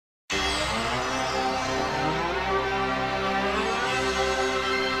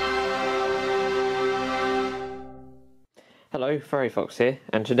Hello, Furry Fox here,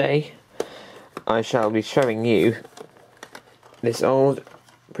 and today I shall be showing you this old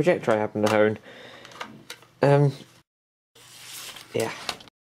projector I happen to own. Yeah.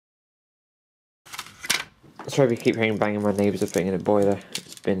 Sorry if you keep hearing banging, my neighbours are putting in a boiler.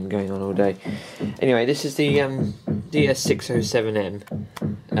 It's been going on all day. Anyway, this is the DS-607M.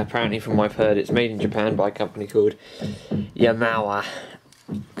 Apparently, from what I've heard, it's made in Japan by a company called Yamawa.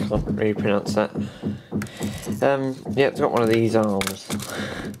 Can't really pronounce that. Yeah, it's got one of these arms.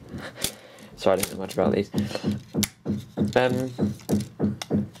 Sorry, I don't know much about these.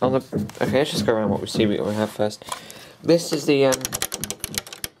 Okay, let's just go around what we see what we have first. This is the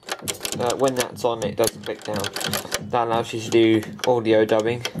when that's on, it does click down. That allows you to do audio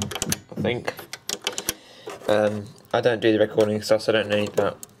dubbing, I think. I don't do the recording stuff, so I don't know anything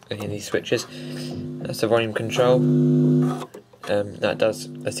about any of these switches. That's the volume control. That does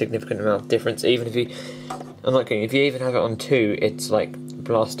a significant amount of difference. Even if you, I'm not kidding, if you even have it on 2, it's like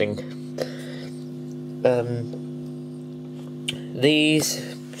blasting.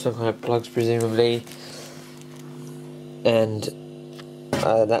 These, some kind of plugs presumably, and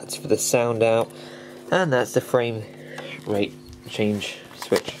that's for the sound out, and that's the frame rate change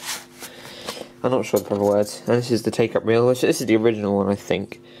switch. I'm not sure the proper words. And this is the take up reel, which this is the original one, I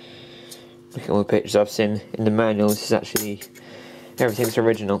think. Look at all the pictures I've seen in the manual. This is actually, everything's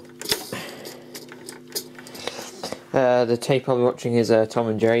original. The tape I'll be watching is Tom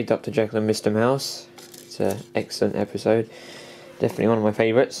and Jerry, Dr. Jekyll and Mr. Mouse. It's an excellent episode. Definitely one of my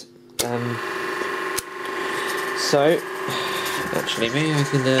favourites. So, actually, maybe I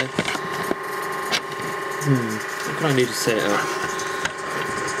can, what can I do to set it up?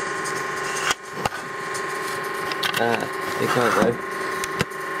 You can't though.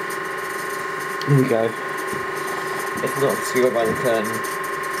 Here we go. If not, obscured by the curtain.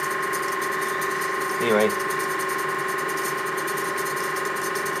 Anyway.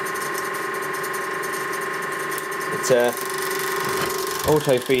 It's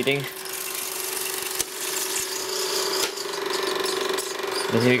auto feeding.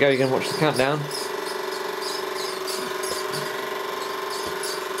 And here we go, you can watch the countdown.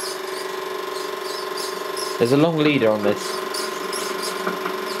 There's a long leader on this.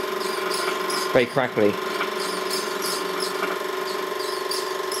 Very crackly.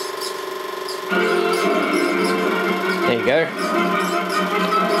 There you go.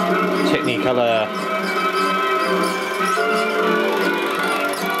 Technicolor.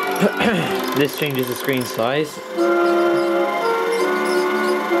 This changes the screen size.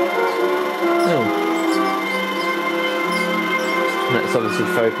 Oh. That's obviously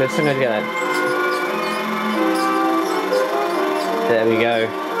focus. I'm going to get that. There we go.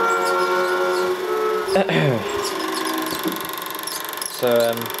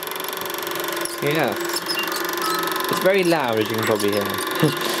 So, yeah. It's very loud, as you can probably hear.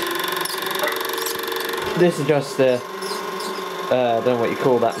 This is just the, I don't know what you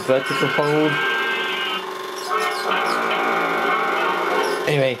call that, vertical hold.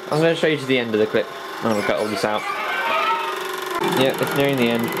 Anyway, I'm going to show you to the end of the clip. I'm going to cut all this out. Yeah, it's nearing the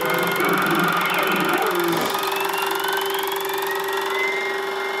end.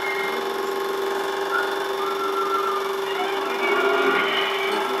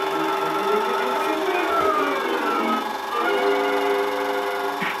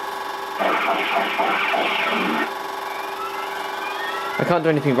 I can't do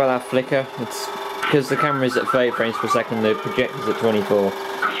anything about that flicker. It's because the camera is at 30 frames per second, the projector's at 24.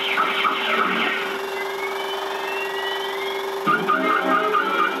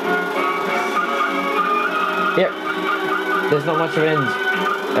 Yep, there's not much of an end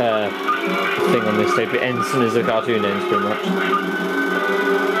thing on this tape. It ends as soon as the cartoon ends, pretty much.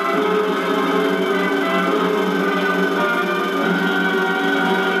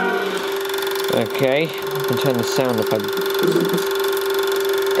 Okay, I can turn the sound up.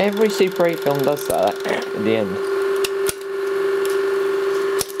 Every Super 8 film does that at the end.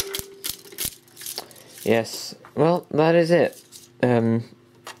 Yes, well, that is it. You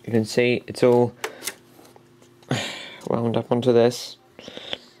can see it's all wound up onto this.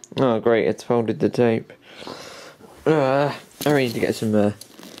 Oh, great, it's folded the tape. I really need to get some, oh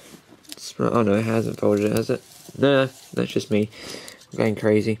no, it hasn't folded it, has it? No, that's just me. I'm going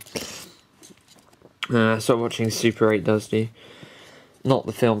crazy. So watching Super 8 does do. Not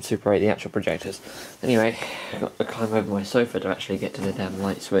the film Super 8, the actual projectors. Anyway, I've got to climb over my sofa to actually get to the damn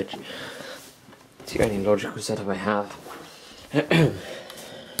light switch. It's the only logical setup I have.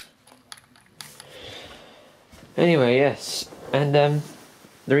 Anyway, yes. And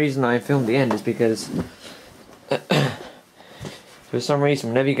the reason I filmed the end is because for some reason,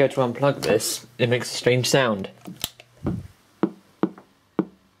 whenever you go to unplug this, it makes a strange sound.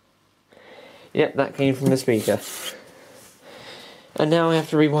 Yep, that came from the speaker. And now I have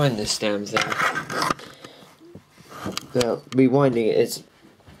to rewind this damn thing. Now, rewinding it is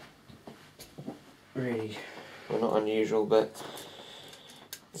really, well, not unusual, but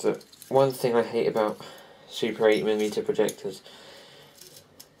so one thing I hate about Super 8mm projectors.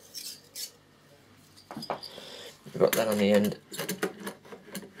 We've got that on the end.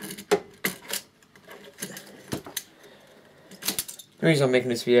 The reason I'm making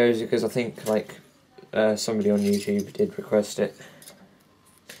this video is because I think somebody on YouTube did request it.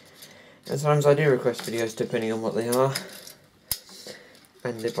 And sometimes I do request videos depending on what they are,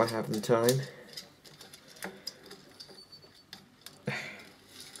 and if I have the time.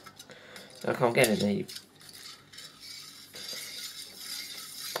 I can't get it there.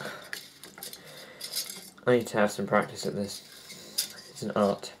 I need to have some practice at this. It's an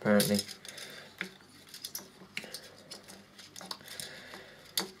art, apparently.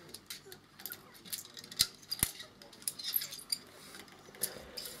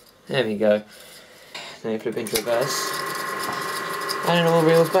 There we go. Now you flip into reverse. And it all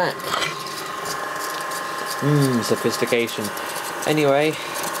reels back. Sophistication. Anyway,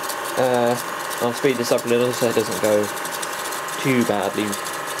 I'll speed this up a little so it doesn't go too badly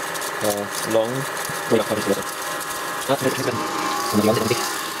long.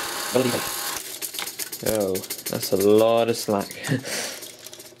 Oh, that's a lot of slack. I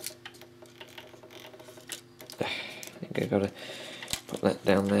think I've got to put that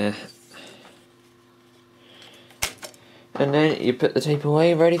down there. And then you put the tape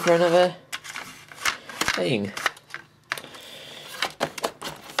away, ready for another thing.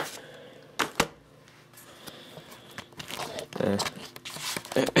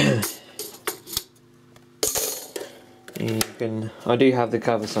 You can. I do have the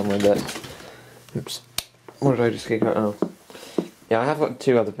cover somewhere, but oops. What did I just kick out? Oh, yeah, I have got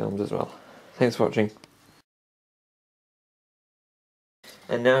 2 other films as well. Thanks for watching.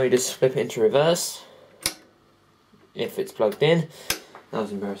 And now you just flip it into reverse. If it's plugged in. That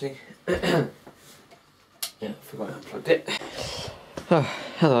was embarrassing. Yeah, I forgot I unplugged it. Oh,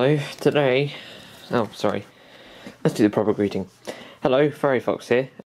 hello. Today. Oh, sorry. Let's do the proper greeting. Hello, Furry Fox here.